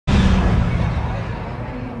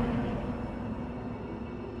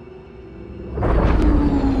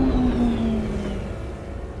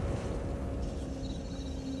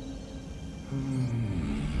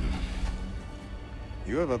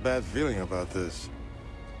have a bad feeling about this.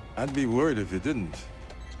 I'd be worried if you didn't.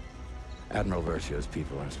 Admiral Versio's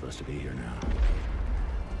people aren't supposed to be here now.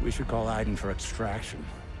 We should call Aiden for extraction.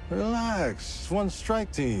 Relax. It's one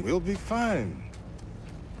strike team. We'll be fine.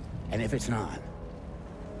 And if it's not?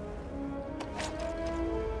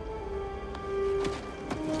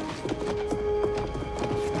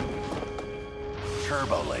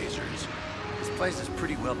 Turbo lasers. This place is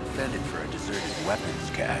pretty well defended for a deserted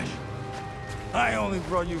weapons cache. I only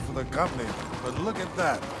brought you for the company, but look at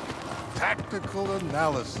that. Tactical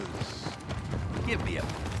analysis. Give me a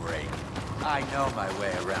break. I know my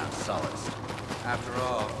way around Solace. After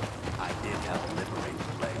all, I did help liberate the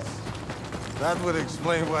place. That would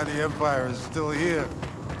explain why the Empire is still here.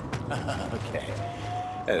 Okay.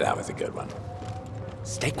 That was a good one.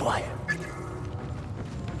 Stay quiet.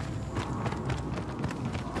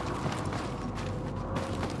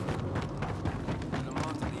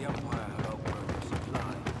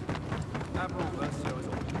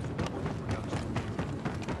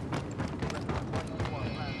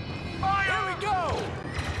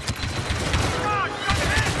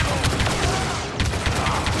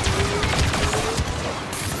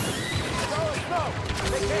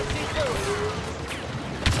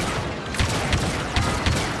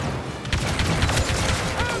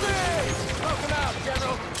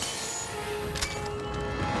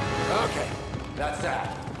 That's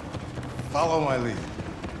that. Follow my lead.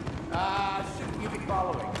 Shouldn't you be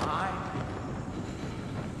following mine?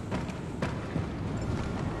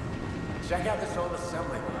 Check out this old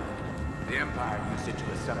assembly line. The Empire used it to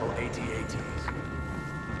assemble AT-ATs.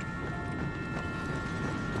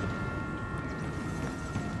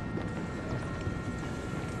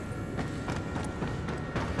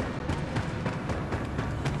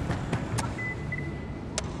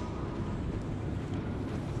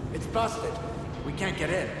 It's busted. We can't get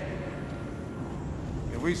in.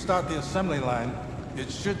 If we start the assembly line, it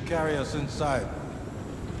should carry us inside.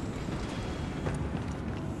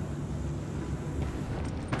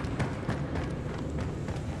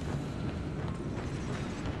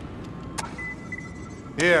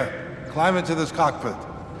 Here, climb into this cockpit.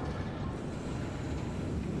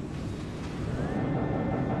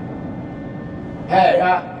 Hey,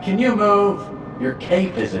 can you move? Your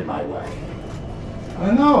cape is in my way.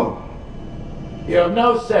 I know. You have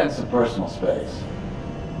no sense of personal space.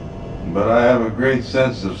 But I have a great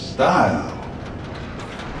sense of style.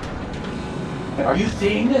 Are you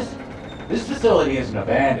seeing this? This facility isn't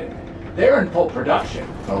abandoned. They're in full production.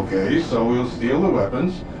 Okay, so we'll steal the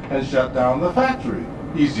weapons and shut down the factory.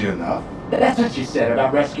 Easy enough. That's what you said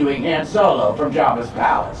about rescuing Han Solo from Jabba's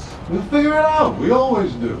palace. We'll figure it out. We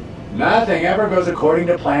always do. Nothing ever goes according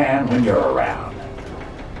to plan when you're around.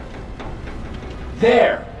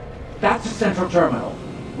 There! That's the central terminal.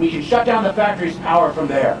 We can shut down the factory's power from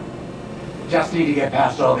there. Just need to get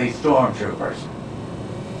past all these stormtroopers.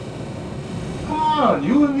 Come on,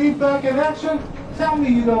 you and me back in action? Tell me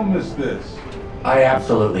you don't miss this. I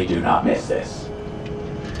absolutely do not miss this.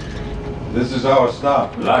 This is our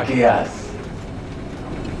stop. Lucky us.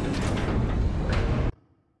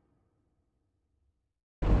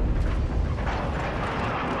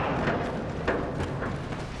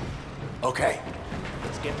 Okay.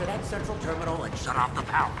 Let's get to that central terminal and shut off the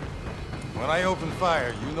power. When I open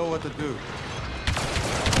fire, you know what to do.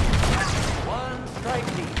 One strike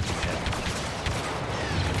team.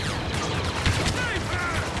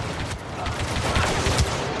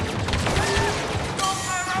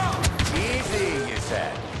 Easy, you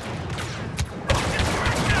said.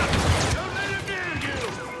 Don't let him near you.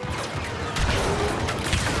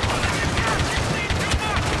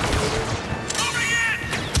 Moving in.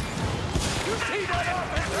 You see that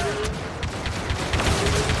officer?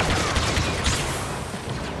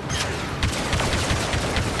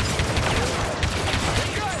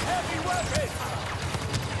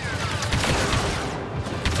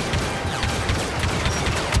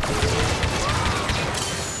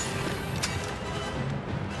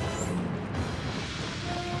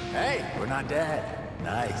 Hey, we're not dead.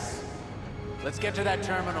 Nice. Let's get to that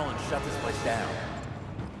terminal and shut this place down.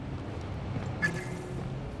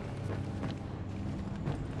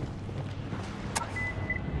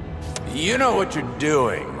 You know what you're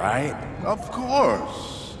doing, right? Of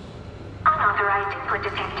course. Unauthorized input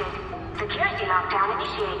detected. Security lockdown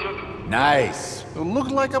initiated. Nice. It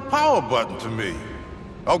looked like a power button to me.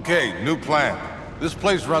 Okay, new plan. This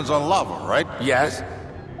place runs on lava, right? Yes?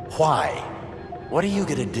 Why? What are you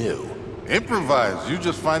gonna do? Improvise. You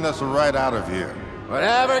just find us a ride out of here.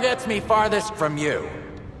 Whatever gets me farthest from you.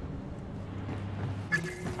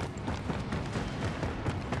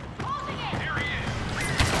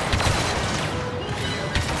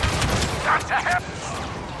 To hell!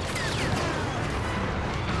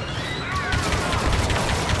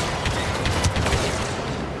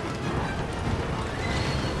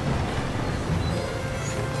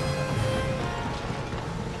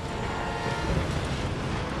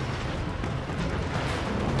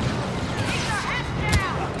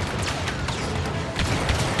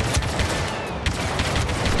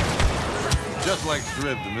 Just like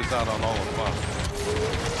Strib to miss out on all the fun.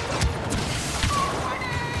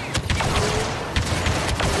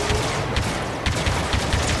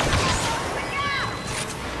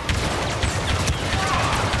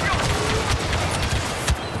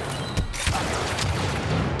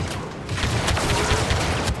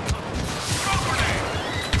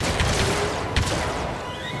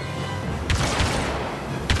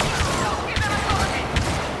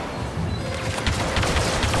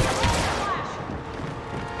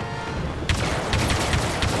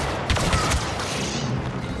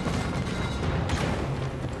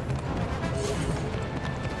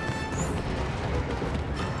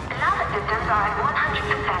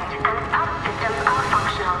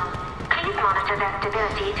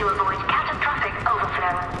 To avoid catastrophic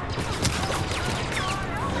overflow.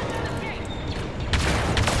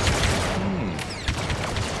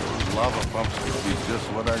 Those lava bumps could be just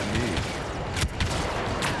what I need.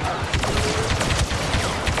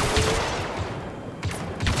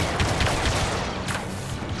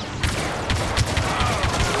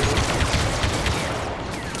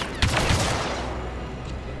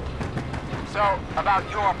 So, about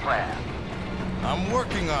your plan. I'm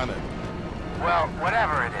working on it. Well,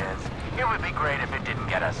 whatever it is, it would be great if it didn't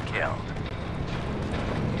get us killed.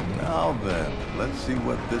 Now then, let's see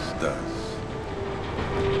what this does.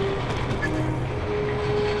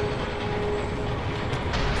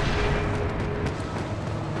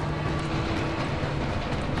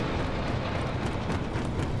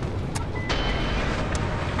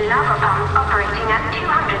 Lava pump operating at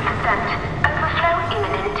 200%. Overflow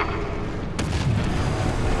imminent.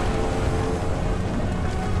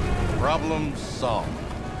 Problem solved.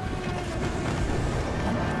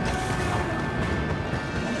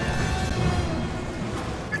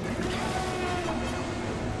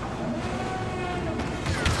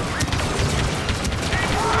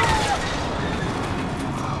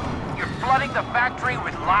 You're flooding the factory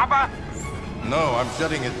with lava? No, I'm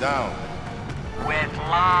shutting it down. With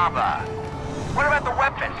lava. What about the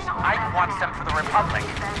weapons? I want some for the Republic.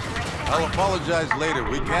 I'll apologize later.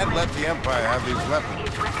 We can't let the Empire have these weapons.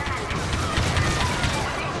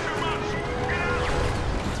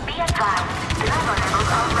 Be advised, lava levels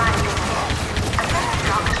are rising. A first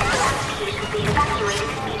stock of AMP should be evacuated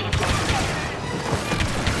immediately.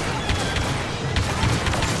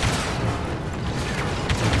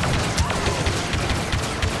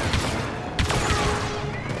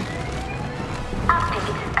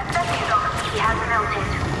 Update. A second stock has melted.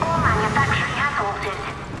 All manufacturing has halted.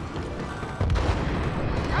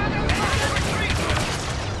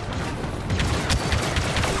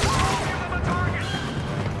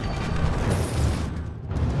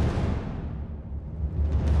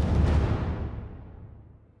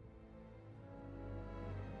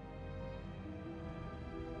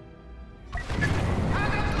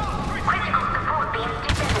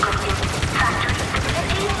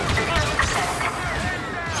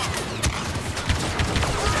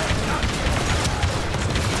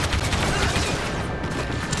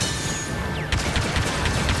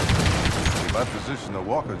 If I position the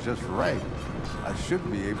walker just right, I should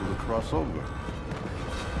be able to cross over.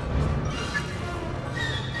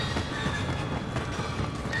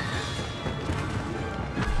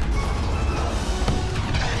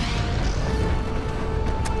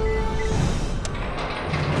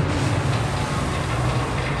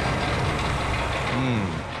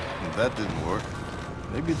 That didn't work.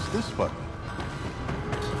 Maybe it's this button.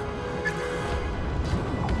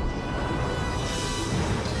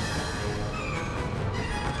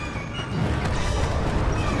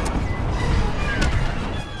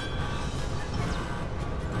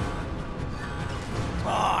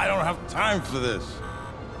 I don't have time for this.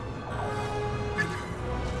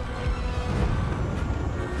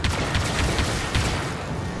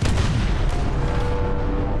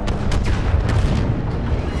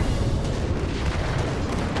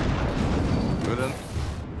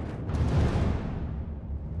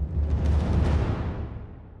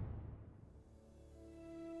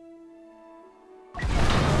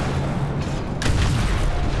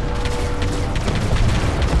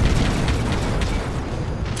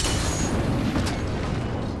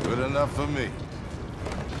 Enough for me.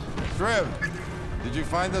 Trev, did you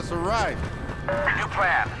find us a ride? New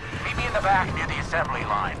plan. Meet me in the back near the assembly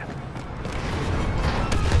line.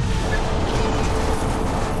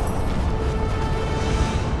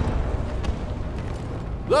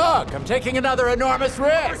 Look, I'm taking another enormous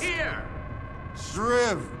risk! Here!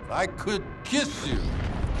 Shriv, I could kiss you.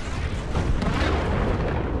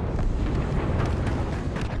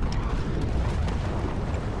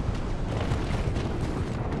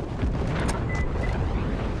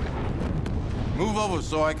 Move over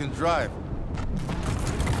so I can drive.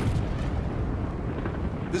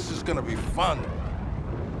 This is gonna be fun.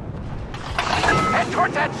 Head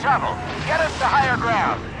towards that shuttle. Get us to higher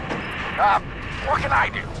ground. What can I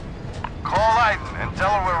do? Call Aiden and tell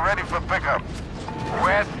her we're ready for pickup.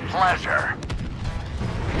 With pleasure.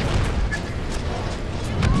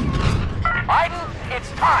 Aiden, it's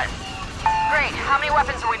time. Great. How many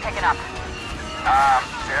weapons are we picking up?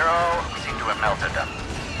 0. We seem to have melted them.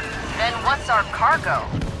 Then what's our cargo?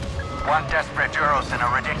 1 desperate Juros and a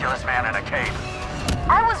ridiculous man in a cape.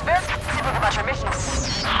 I was very specific about your mission.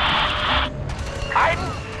 Aiden?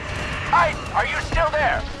 Aiden, are you still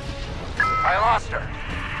there? I lost her.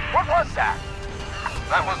 What was that?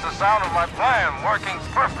 That was the sound of my plan working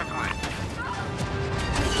perfectly.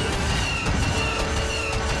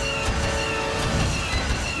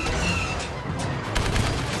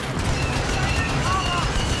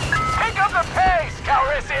 Pick up the pace,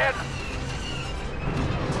 Calrissian!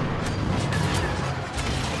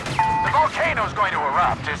 The volcano's going to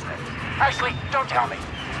erupt, isn't it? Actually, don't tell me.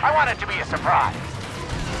 I want it to be a surprise.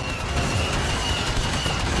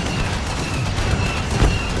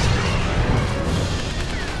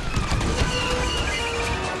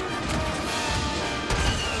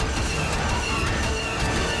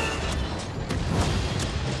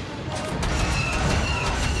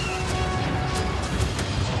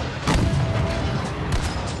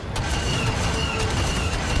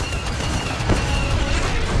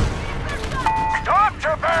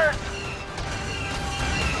 Stormtroopers!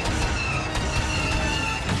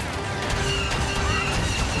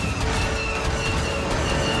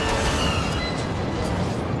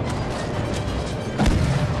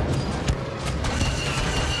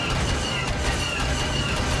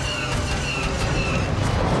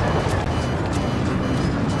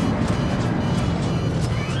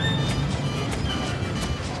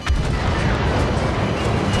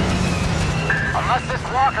 Unless this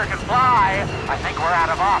walker can fly, I think we're out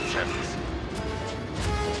of options.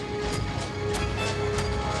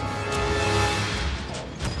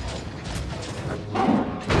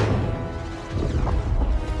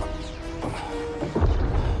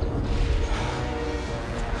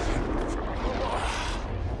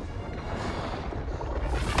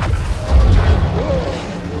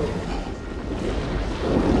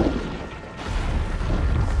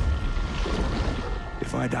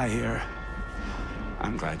 If I die here,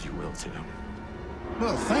 I'm glad you will too.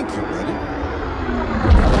 Well, thank you, buddy.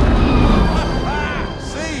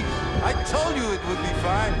 See? I told you it would be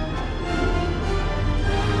fine.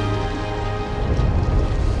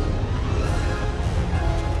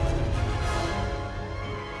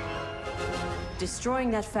 Destroying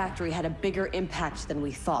that factory had a bigger impact than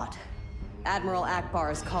we thought. Admiral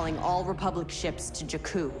Akbar is calling all Republic ships to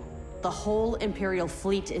Jakku. The whole Imperial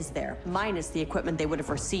fleet is there, minus the equipment they would have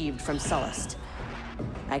received from Sullust.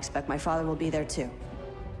 I expect my father will be there too.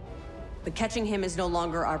 But catching him is no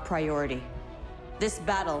longer our priority. This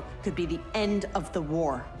battle could be the end of the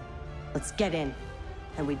war. Let's get in,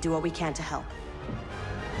 and we do what we can to help.